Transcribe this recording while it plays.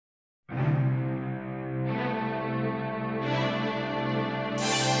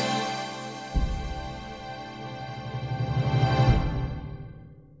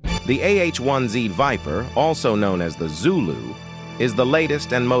The AH-1Z Viper, also known as the Zulu, is the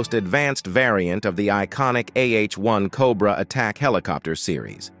latest and most advanced variant of the iconic AH-1 Cobra attack helicopter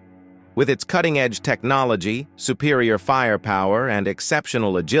series. With its cutting-edge technology, superior firepower, and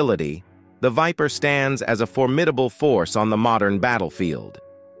exceptional agility, the Viper stands as a formidable force on the modern battlefield.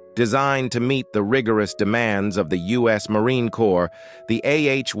 Designed to meet the rigorous demands of the U.S. Marine Corps, the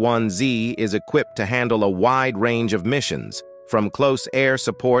AH-1Z is equipped to handle a wide range of missions, from close air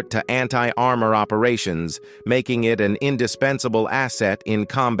support to anti-armor operations, making it an indispensable asset in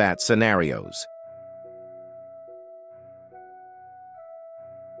combat scenarios.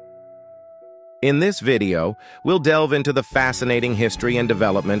 In this video, we'll delve into the fascinating history and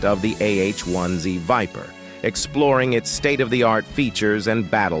development of the AH-1Z Viper, exploring its state-of-the-art features and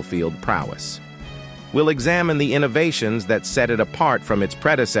battlefield prowess. We'll examine the innovations that set it apart from its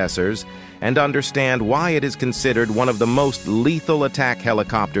predecessors and understand why it is considered one of the most lethal attack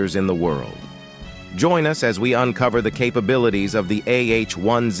helicopters in the world. Join us as we uncover the capabilities of the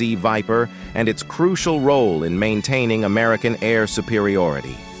AH-1Z Viper and its crucial role in maintaining American air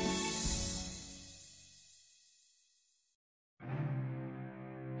superiority.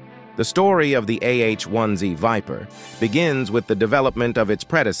 The story of the AH-1Z Viper begins with the development of its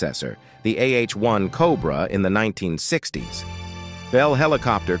predecessor, the AH-1 Cobra, in the 1960s. Bell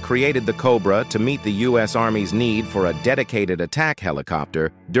Helicopter created the Cobra to meet the U.S. Army's need for a dedicated attack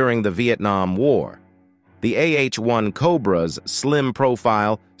helicopter during the Vietnam War. The AH-1 Cobra's slim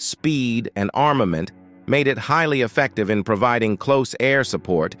profile, speed, and armament made it highly effective in providing close air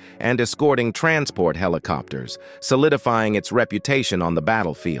support and escorting transport helicopters, solidifying its reputation on the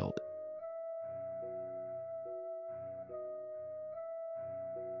battlefield.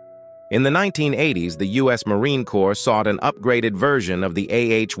 In the 1980s, the U.S. Marine Corps sought an upgraded version of the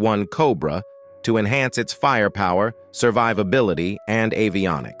AH-1 Cobra to enhance its firepower, survivability, and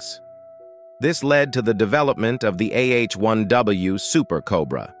avionics. This led to the development of the AH-1W Super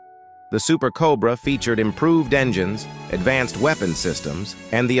Cobra. The Super Cobra featured improved engines, advanced weapon systems,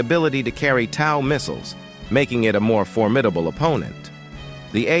 and the ability to carry TOW missiles, making it a more formidable opponent.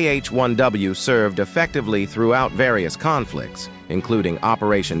 The AH-1W served effectively throughout various conflicts, including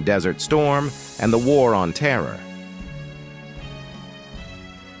Operation Desert Storm and the War on Terror.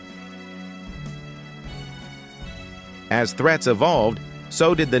 As threats evolved,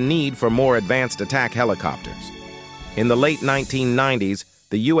 so did the need for more advanced attack helicopters. In the late 1990s,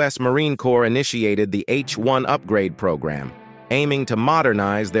 the U.S. Marine Corps initiated the H-1 upgrade program, aiming to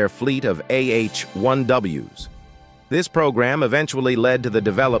modernize their fleet of AH-1Ws. This program eventually led to the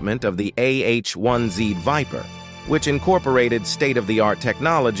development of the AH-1Z Viper, which incorporated state-of-the-art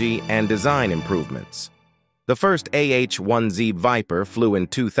technology and design improvements. The first AH-1Z Viper flew in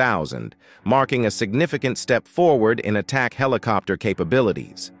 2000, marking a significant step forward in attack helicopter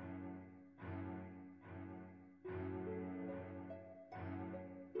capabilities.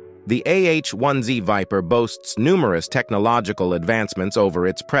 The AH-1Z Viper boasts numerous technological advancements over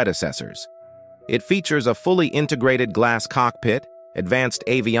its predecessors. It features a fully integrated glass cockpit, advanced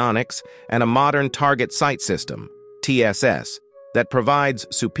avionics, and a modern target sight system, TSS, that provides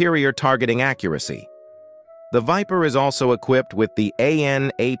superior targeting accuracy. The Viper is also equipped with the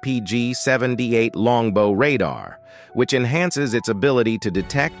AN/APG-78 longbow radar, which enhances its ability to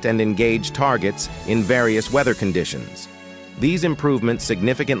detect and engage targets in various weather conditions. These improvements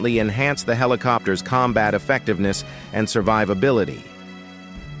significantly enhance the helicopter's combat effectiveness and survivability.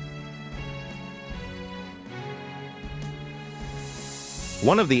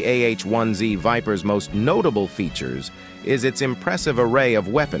 One of the AH-1Z Viper's most notable features is its impressive array of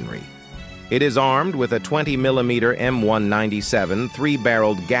weaponry. It is armed with a 20mm M197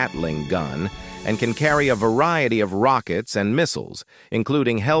 three-barreled Gatling gun and can carry a variety of rockets and missiles,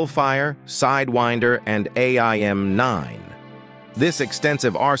 including Hellfire, Sidewinder, and AIM-9. This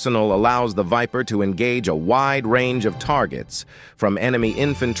extensive arsenal allows the Viper to engage a wide range of targets, from enemy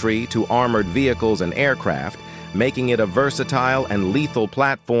infantry to armored vehicles and aircraft, making it a versatile and lethal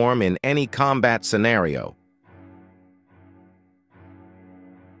platform in any combat scenario.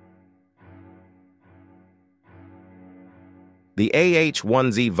 The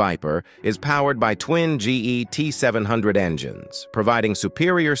AH-1Z Viper is powered by twin GE T700 engines, providing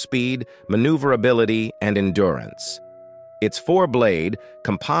superior speed, maneuverability, and endurance. Its four-blade,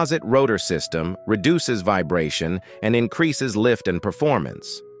 composite rotor system reduces vibration and increases lift and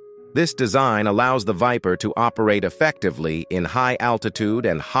performance. This design allows the Viper to operate effectively in high-altitude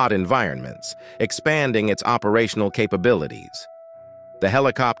and hot environments, expanding its operational capabilities. The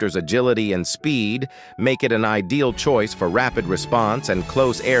helicopter's agility and speed make it an ideal choice for rapid response and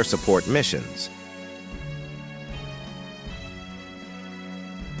close air support missions.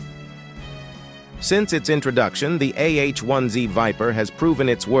 Since its introduction, the AH-1Z Viper has proven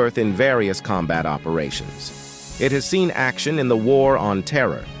its worth in various combat operations. It has seen action in the War on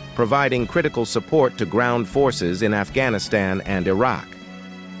Terror, providing critical support to ground forces in Afghanistan and Iraq.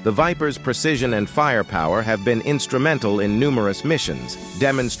 The Viper's precision and firepower have been instrumental in numerous missions,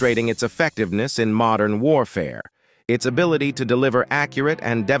 demonstrating its effectiveness in modern warfare. Its ability to deliver accurate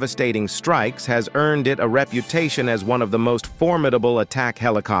and devastating strikes has earned it a reputation as one of the most formidable attack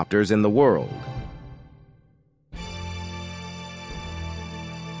helicopters in the world.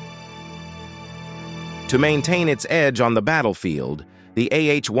 To maintain its edge on the battlefield, the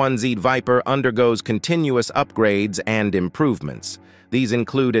AH-1Z Viper undergoes continuous upgrades and improvements. These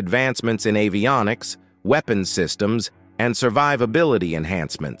include advancements in avionics, weapons systems, and survivability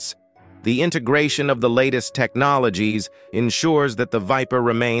enhancements. The integration of the latest technologies ensures that the Viper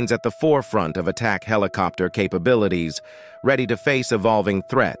remains at the forefront of attack helicopter capabilities, ready to face evolving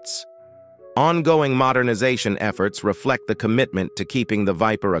threats. Ongoing modernization efforts reflect the commitment to keeping the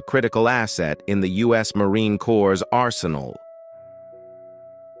Viper a critical asset in the U.S. Marine Corps' arsenal.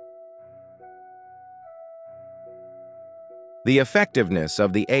 The effectiveness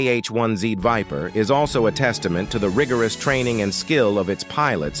of the AH-1Z Viper is also a testament to the rigorous training and skill of its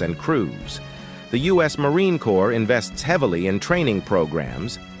pilots and crews. The U.S. Marine Corps invests heavily in training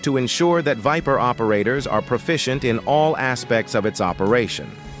programs to ensure that Viper operators are proficient in all aspects of its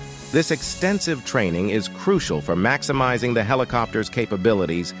operation. This extensive training is crucial for maximizing the helicopter's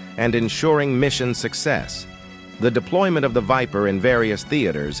capabilities and ensuring mission success. The deployment of the Viper in various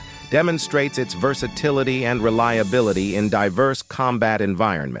theaters demonstrates its versatility and reliability in diverse combat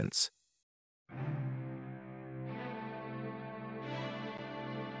environments.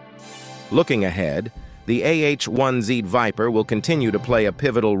 Looking ahead, the AH-1Z Viper will continue to play a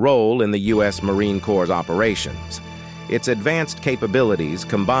pivotal role in the U.S. Marine Corps' operations. Its advanced capabilities,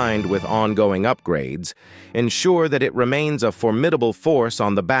 combined with ongoing upgrades, ensure that it remains a formidable force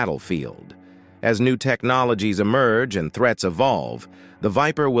on the battlefield. As new technologies emerge and threats evolve, the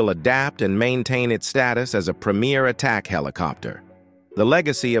Viper will adapt and maintain its status as a premier attack helicopter. The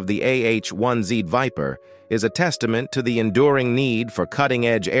legacy of the AH-1Z Viper is a testament to the enduring need for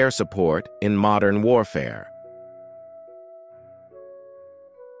cutting-edge air support in modern warfare.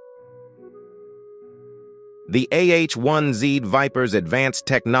 The AH-1Z Viper's advanced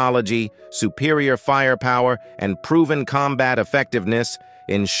technology, superior firepower, and proven combat effectiveness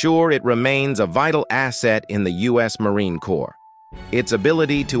ensure it remains a vital asset in the U.S. Marine Corps. Its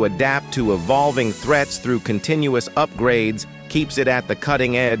ability to adapt to evolving threats through continuous upgrades keeps it at the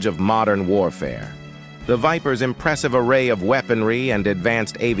cutting edge of modern warfare. The Viper's impressive array of weaponry and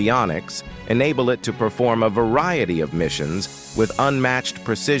advanced avionics enable it to perform a variety of missions with unmatched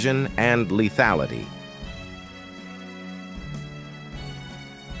precision and lethality.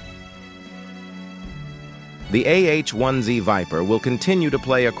 The AH-1Z Viper will continue to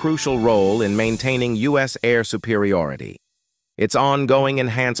play a crucial role in maintaining U.S. air superiority. Its ongoing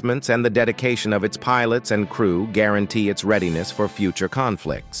enhancements and the dedication of its pilots and crew guarantee its readiness for future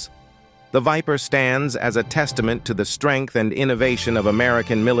conflicts. The Viper stands as a testament to the strength and innovation of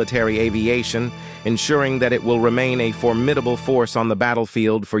American military aviation, ensuring that it will remain a formidable force on the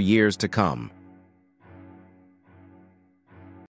battlefield for years to come.